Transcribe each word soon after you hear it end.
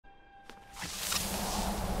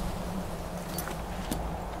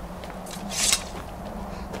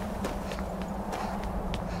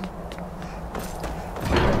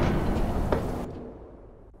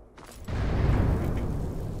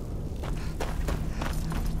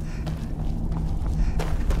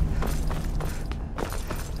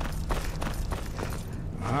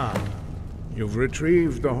You've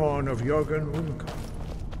retrieved the horn of Jörgen Unka.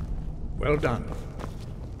 Well done.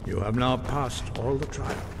 You have now passed all the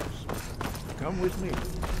trials. Come with me.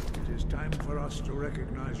 It is time for us to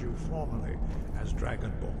recognize you formally as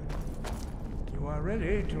Dragonborn. You are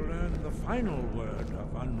ready to learn the final word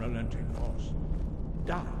of unrelenting force.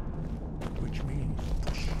 Da, which means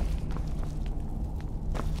push.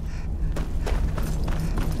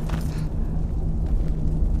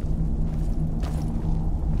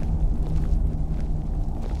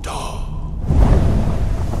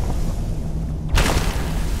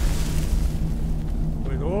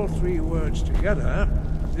 Three words together,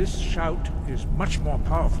 this shout is much more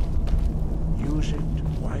powerful. Use it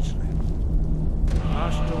wisely.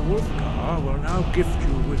 Master Wolfgar will now gift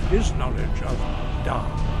you with his knowledge of Da.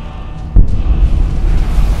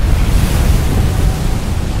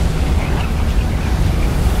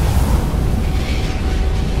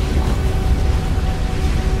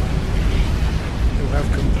 You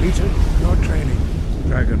have completed your training,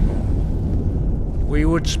 Dragonborn. We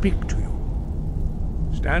would speak to you.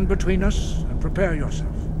 Stand between us and prepare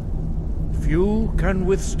yourself. Few can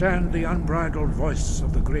withstand the unbridled voice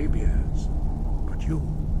of the Greybeards, but you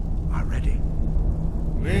are ready.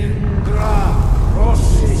 Mindra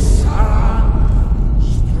Rosisaran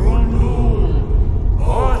Strunul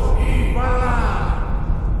Othibara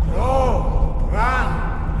Pro Bran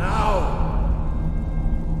now.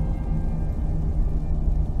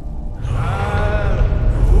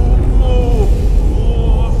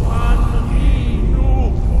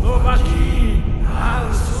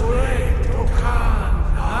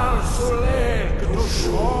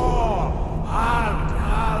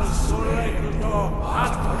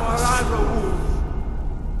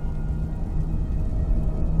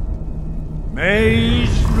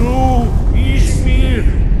 Meisnu Ismir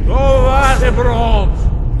Dovadebrov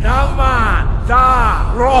Dama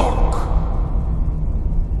Da Rock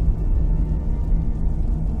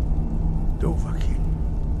Dovahkiin,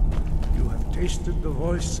 you have tasted the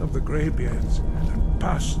voice of the Greybeards and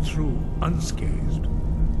passed through unscathed.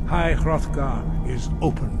 High Hrothgar is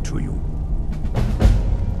open to you.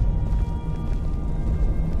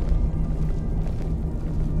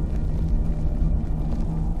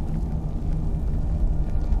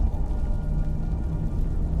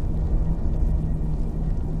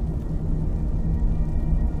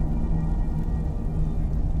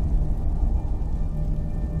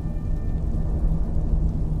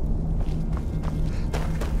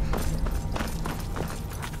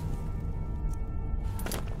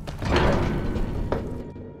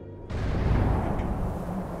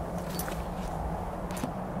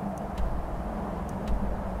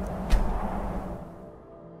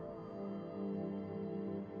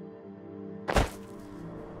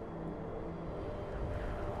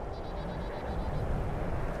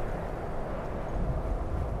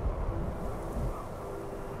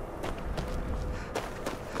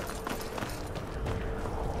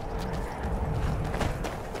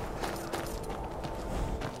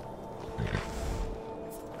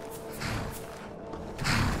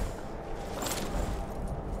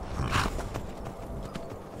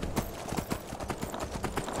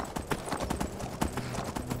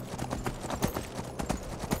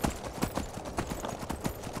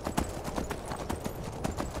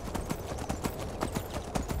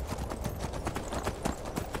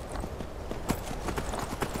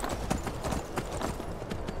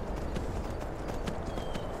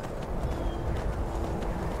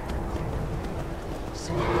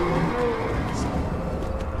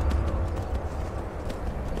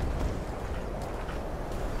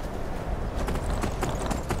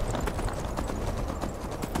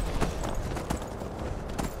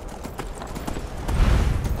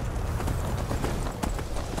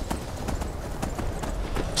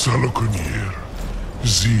 Salokunier,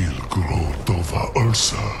 Zil Grotova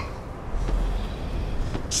Ursa.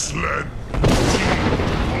 Slen.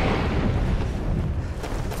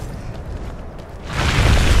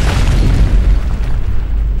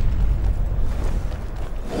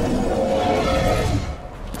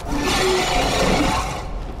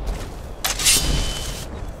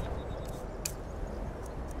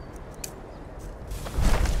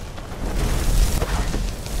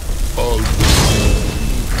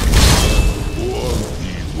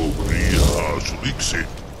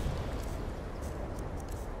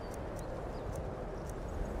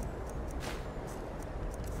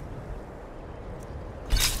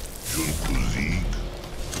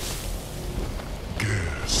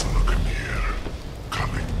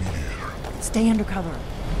 Stay under cover.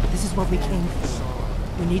 This is what we came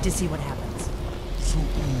for. We need to see what happens.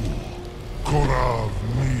 Korav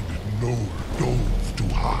need no dove to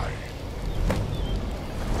hide.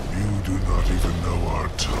 do not even know our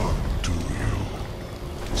tongue, do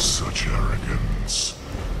you? Such arrogance.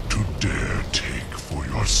 To dare take for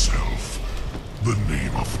yourself the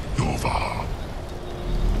name of Nova.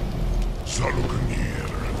 Salukanir,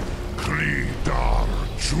 Kridar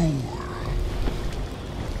Jur.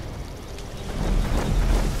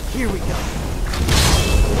 Here we go.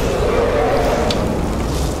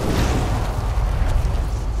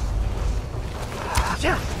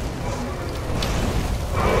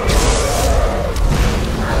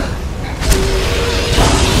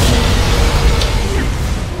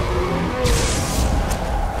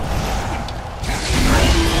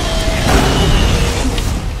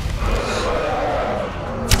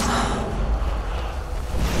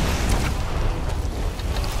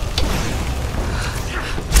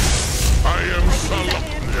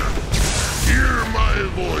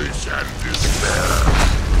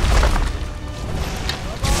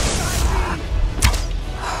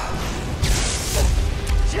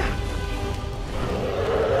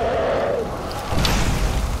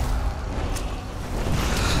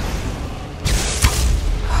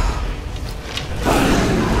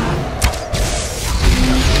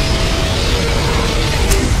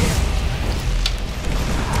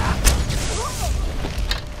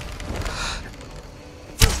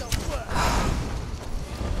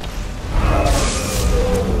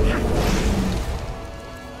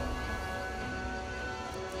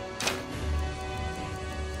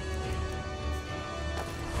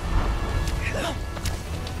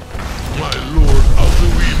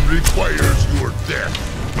 Requires your death.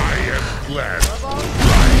 I am glad.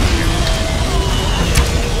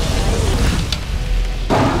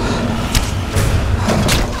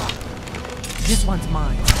 This one's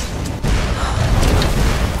mine.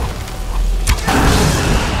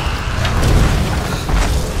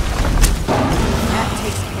 That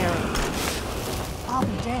takes care of it. I'll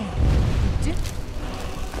be damned. You did.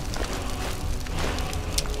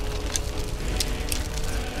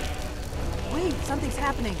 Wait, something's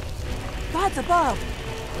happening. God's above!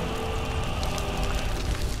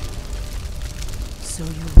 So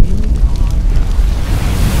you really are...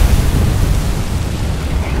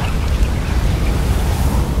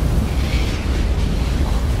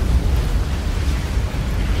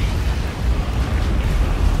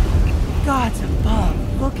 God's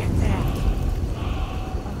above! Look at that!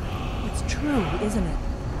 It's true, isn't it?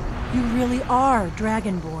 You really are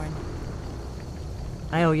Dragonborn.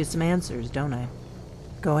 I owe you some answers, don't I?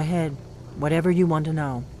 Go ahead. Whatever you want to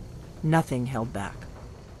know. Nothing held back.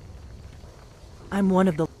 I'm one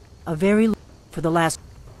of the... for the last...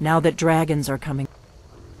 Now that dragons are coming.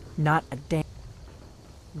 Not a damn...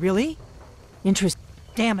 Really? Interesting.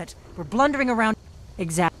 Damn it. We're blundering around...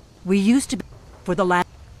 Exactly. We used to be... For the last...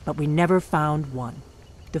 But we never found one.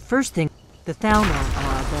 The first thing... The Thalmor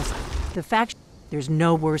are our best... The fact... There's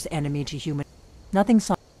no worse enemy to human... Nothing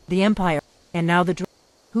saw... The Empire... And now the...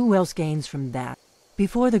 Who else gains from that?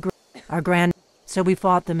 Before the... Our grand... So we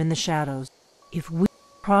fought them in the shadows. If we...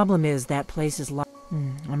 Problem is that place is locked.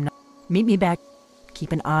 I'm not... Meet me back.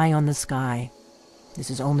 Keep an eye on the sky. This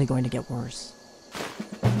is only going to get worse.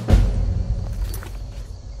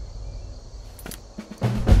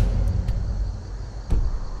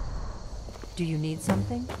 Do you need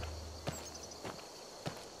something?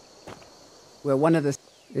 We're one of the...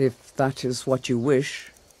 If that is what you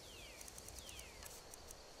wish.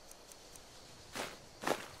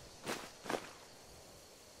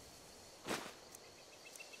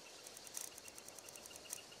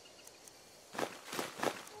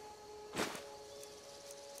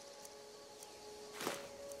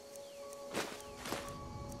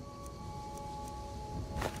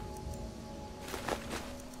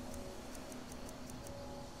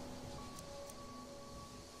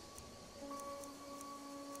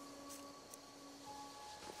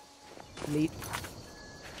 Lead.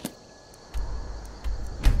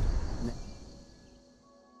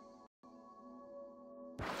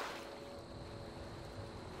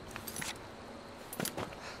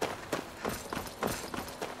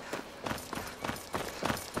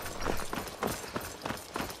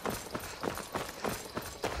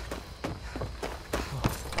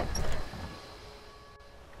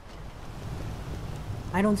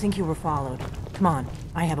 I don't think you were followed. Come on,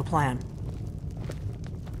 I have a plan.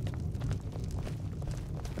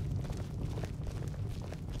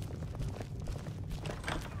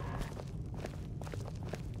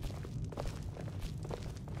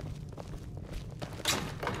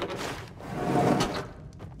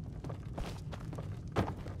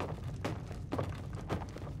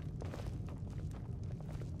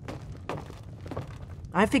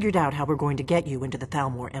 I figured out how we're going to get you into the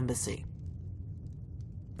Thalmor embassy.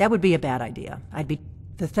 That would be a bad idea. I'd be...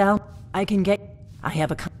 The Thal... I can get... I have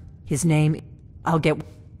a... His name... I'll get...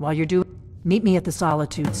 While you're doing... Meet me at the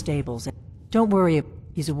Solitude Stables. Don't worry,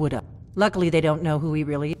 he's a wood-up. Luckily, they don't know who he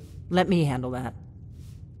really is. Let me handle that.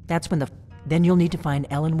 That's when the... Then you'll need to find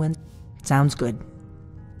Ellen Win... Sounds good.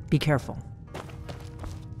 Be careful.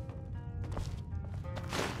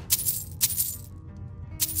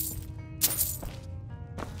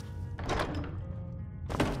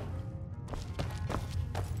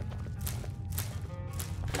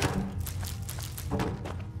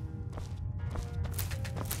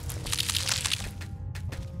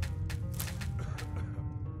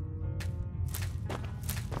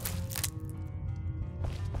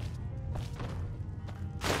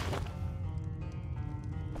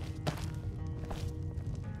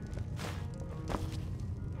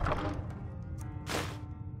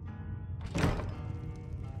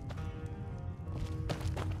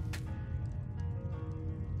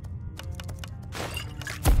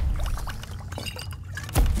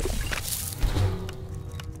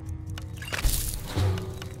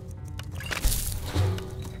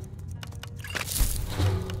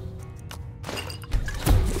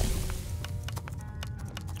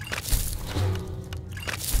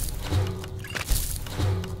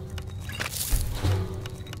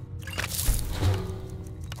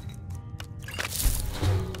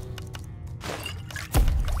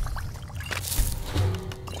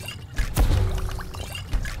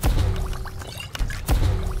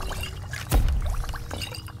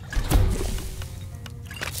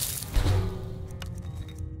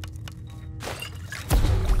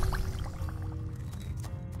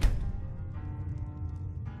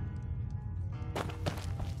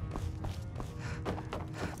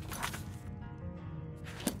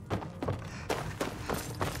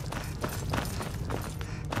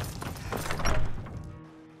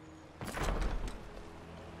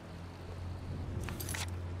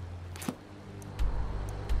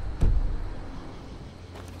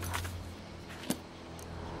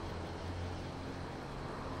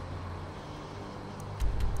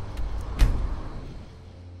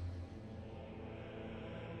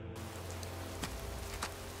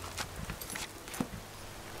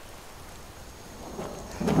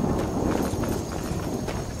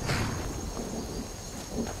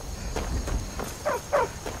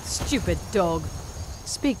 Stupid dog.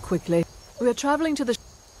 Speak quickly. We are traveling to the...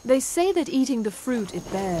 They say that eating the fruit it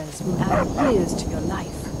bears will add years to your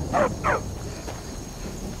life.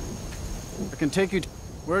 I can take you to...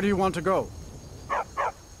 Where do you want to go?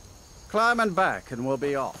 Climb and back and we'll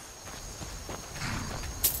be off.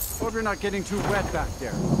 Hope you're not getting too wet back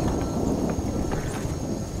there.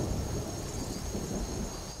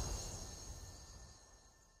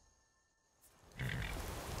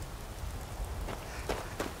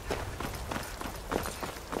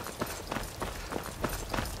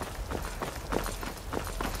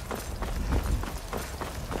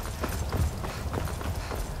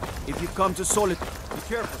 If you come to Solitude, be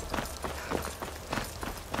careful.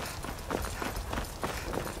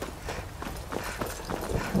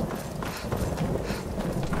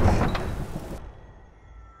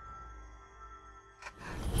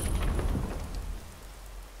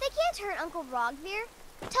 They can't hurt Uncle Rogvir.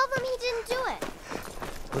 Tell them he didn't do it.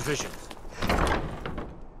 Provisions.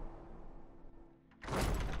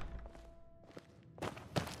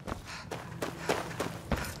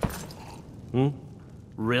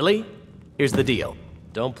 Really? Here's the deal.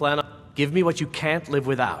 Don't plan on... Give me what you can't live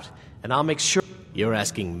without, and I'll make sure... You're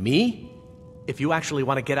asking me? If you actually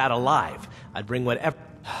want to get out alive, I'd bring whatever...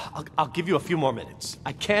 I'll give you a few more minutes.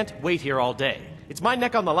 I can't wait here all day. It's my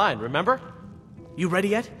neck on the line, remember? You ready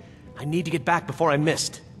yet? I need to get back before I'm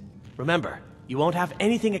missed. Remember, you won't have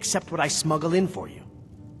anything except what I smuggle in for you.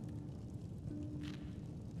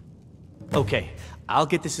 Okay, I'll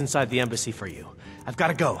get this inside the embassy for you. I've got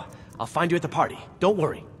to go. I'll find you at the party. Don't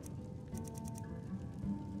worry.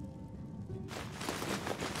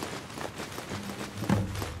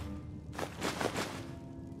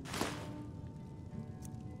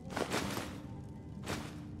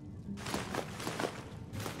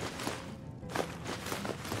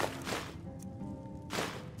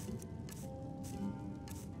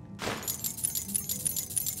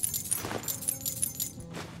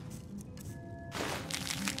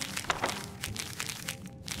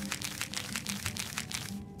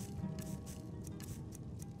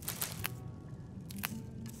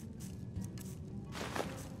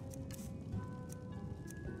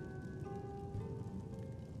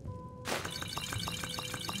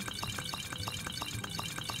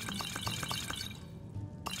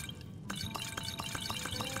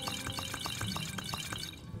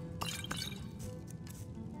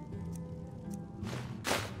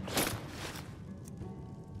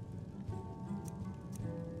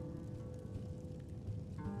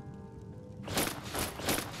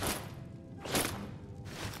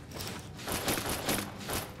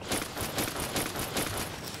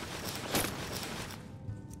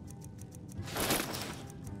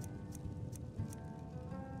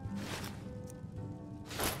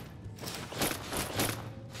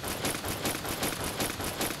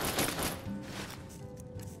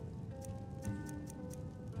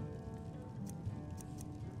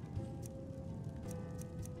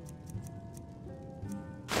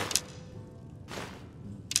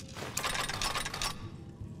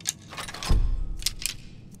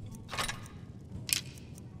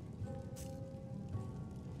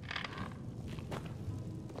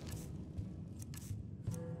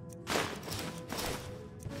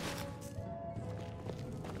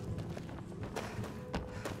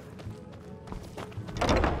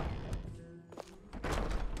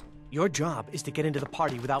 Your job is to get into the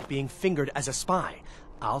party without being fingered as a spy.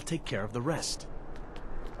 I'll take care of the rest.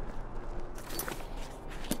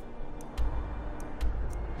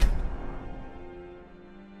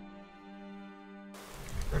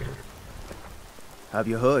 Have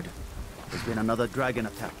you heard? There's been another dragon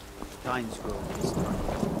attack. Time's grown this time.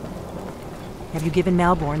 Have you given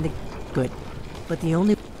Malborn the... Good. But the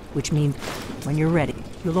only... Which means, when you're ready,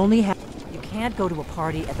 you'll only have... You can't go to a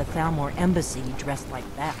party at the Thalmor Embassy dressed like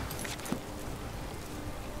that.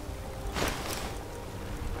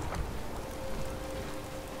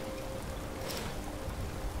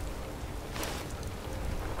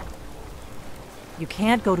 You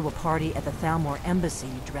can't go to a party at the Thalmor Embassy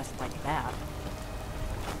dressed like that.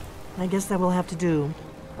 I guess that will have to do.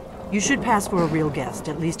 You should pass for a real guest,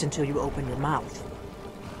 at least until you open your mouth.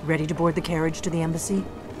 Ready to board the carriage to the embassy?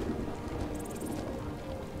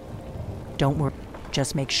 Don't worry.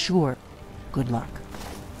 Just make sure. Good luck.